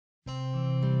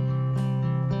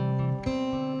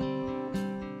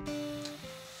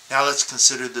Now let's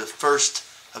consider the first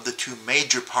of the two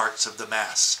major parts of the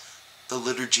Mass, the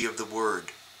Liturgy of the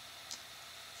Word.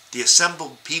 The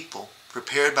assembled people,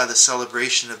 prepared by the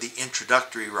celebration of the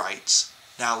introductory rites,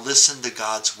 now listen to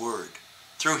God's Word.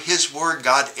 Through His Word,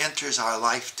 God enters our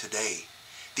life today.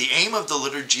 The aim of the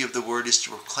Liturgy of the Word is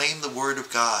to proclaim the Word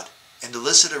of God and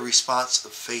elicit a response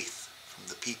of faith from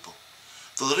the people.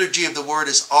 The Liturgy of the Word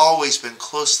has always been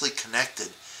closely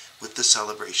connected with the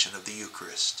celebration of the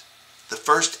Eucharist. The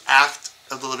first act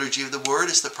of the Liturgy of the Word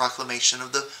is the proclamation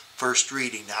of the first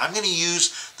reading. Now I'm going to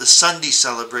use the Sunday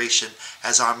celebration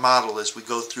as our model as we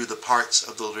go through the parts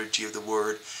of the Liturgy of the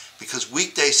Word, because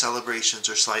weekday celebrations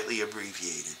are slightly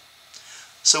abbreviated.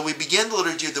 So we begin the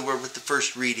Liturgy of the Word with the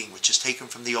first reading, which is taken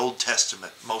from the Old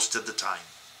Testament most of the time.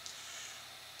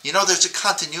 You know, there's a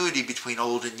continuity between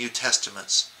Old and New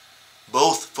Testaments,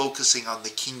 both focusing on the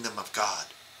kingdom of God.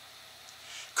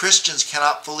 Christians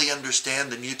cannot fully understand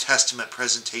the New Testament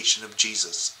presentation of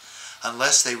Jesus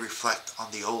unless they reflect on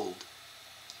the Old.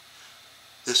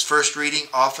 This first reading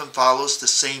often follows the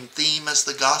same theme as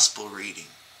the Gospel reading.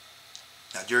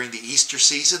 Now, during the Easter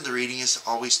season, the reading is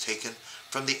always taken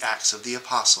from the Acts of the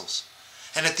Apostles.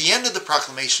 And at the end of the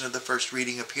proclamation of the first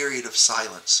reading, a period of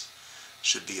silence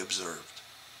should be observed.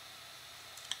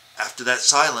 After that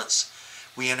silence,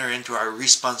 we enter into our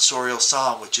responsorial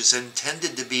psalm, which is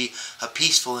intended to be a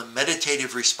peaceful and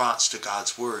meditative response to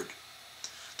God's Word.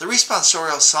 The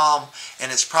responsorial psalm and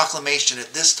its proclamation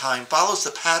at this time follows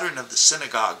the pattern of the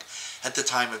synagogue at the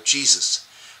time of Jesus,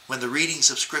 when the readings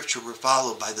of Scripture were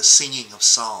followed by the singing of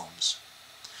psalms.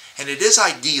 And it is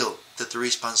ideal that the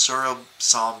responsorial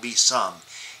psalm be sung,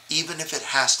 even if it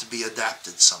has to be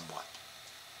adapted somewhat.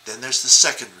 Then there's the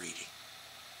second reading.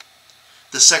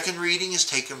 The second reading is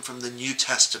taken from the New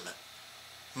Testament.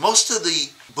 Most of the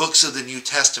books of the New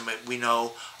Testament, we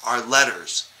know, are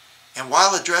letters. And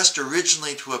while addressed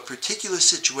originally to a particular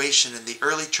situation in the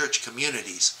early church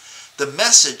communities, the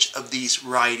message of these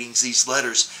writings, these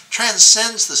letters,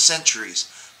 transcends the centuries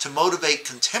to motivate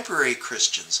contemporary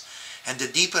Christians and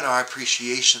to deepen our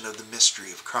appreciation of the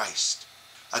mystery of Christ.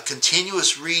 A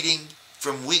continuous reading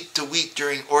from week to week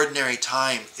during ordinary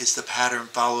time is the pattern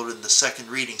followed in the second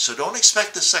reading. So don't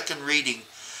expect the second reading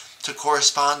to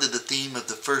correspond to the theme of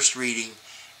the first reading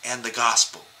and the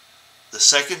Gospel. The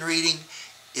second reading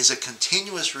is a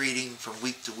continuous reading from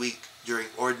week to week during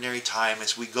ordinary time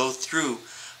as we go through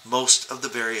most of the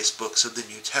various books of the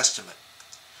New Testament.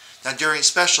 Now, during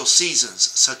special seasons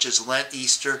such as Lent,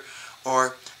 Easter,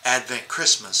 or Advent,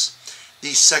 Christmas,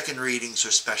 these second readings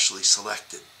are specially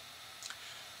selected.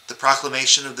 The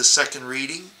proclamation of the second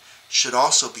reading should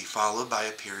also be followed by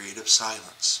a period of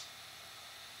silence.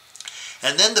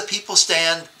 And then the people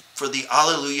stand for the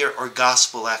Alleluia or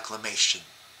Gospel acclamation.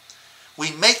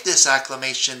 We make this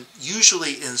acclamation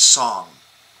usually in song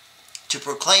to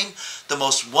proclaim the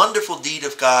most wonderful deed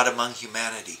of God among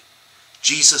humanity,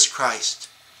 Jesus Christ,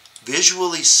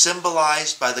 visually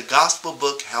symbolized by the Gospel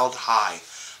book held high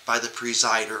by the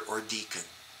presider or deacon.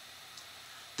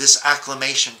 This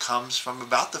acclamation comes from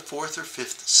about the 4th or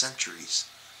 5th centuries,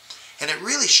 and it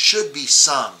really should be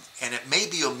sung, and it may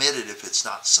be omitted if it's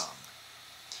not sung.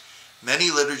 Many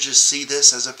liturgists see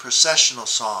this as a processional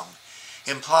song,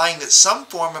 implying that some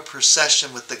form of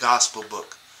procession with the Gospel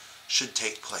book should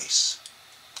take place.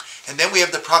 And then we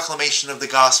have the proclamation of the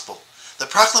Gospel. The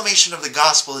proclamation of the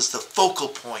Gospel is the focal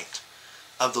point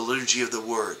of the Liturgy of the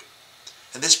Word.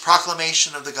 And this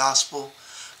proclamation of the Gospel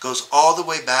goes all the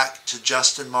way back to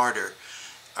Justin Martyr,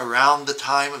 around the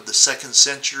time of the 2nd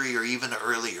century or even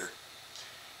earlier.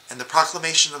 And the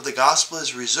proclamation of the Gospel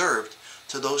is reserved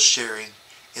to those sharing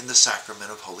in the sacrament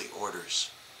of Holy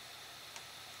Orders.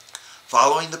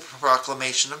 Following the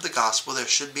proclamation of the Gospel, there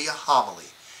should be a homily.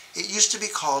 It used to be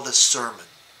called a sermon.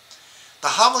 The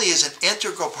homily is an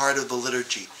integral part of the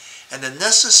liturgy and a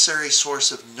necessary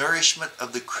source of nourishment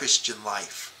of the Christian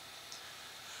life.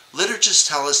 Liturgists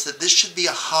tell us that this should be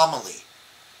a homily,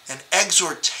 an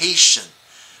exhortation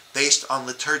based on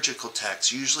liturgical texts,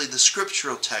 usually the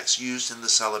scriptural text used in the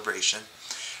celebration,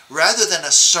 rather than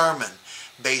a sermon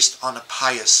based on a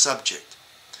pious subject.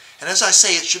 And as I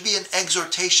say, it should be an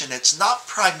exhortation. It's not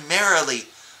primarily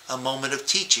a moment of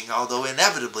teaching, although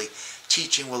inevitably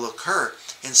teaching will occur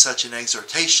in such an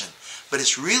exhortation. But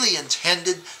it's really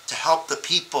intended to help the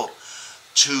people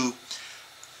to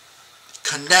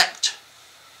connect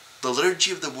the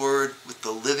liturgy of the Word with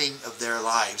the living of their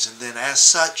lives. And then as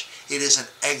such, it is an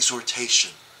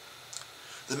exhortation.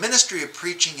 The ministry of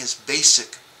preaching is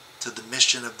basic to the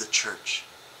mission of the church.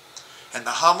 And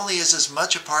the homily is as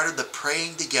much a part of the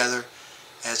praying together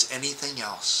as anything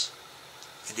else.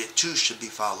 And it too should be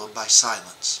followed by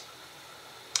silence.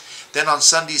 Then on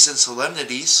Sundays and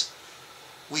solemnities,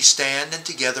 we stand and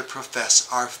together profess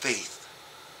our faith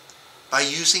by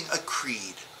using a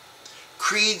creed.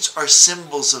 Creeds are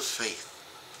symbols of faith.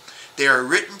 They are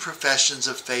written professions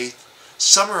of faith,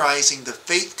 summarizing the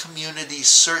faith community's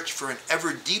search for an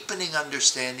ever-deepening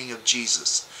understanding of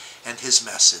Jesus and his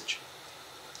message.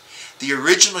 The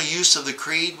original use of the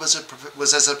creed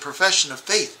was as a profession of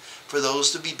faith for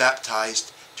those to be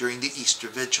baptized during the Easter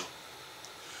Vigil.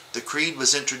 The creed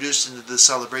was introduced into the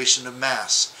celebration of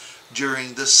Mass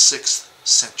during the 6th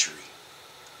century.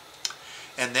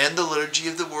 And then the Liturgy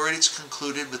of the Word is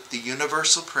concluded with the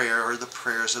universal prayer, or the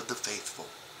prayers of the faithful.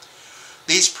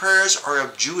 These prayers are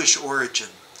of Jewish origin,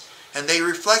 and they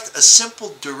reflect a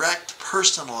simple, direct,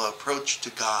 personal approach to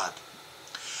God.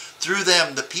 Through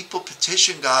them, the people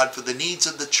petition God for the needs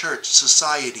of the church,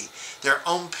 society, their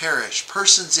own parish,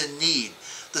 persons in need,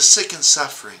 the sick and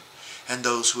suffering, and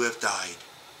those who have died.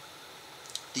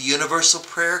 The universal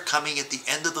prayer, coming at the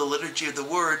end of the Liturgy of the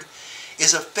Word,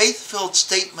 is a faith-filled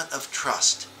statement of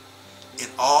trust in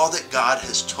all that God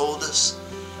has told us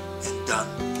and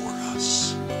done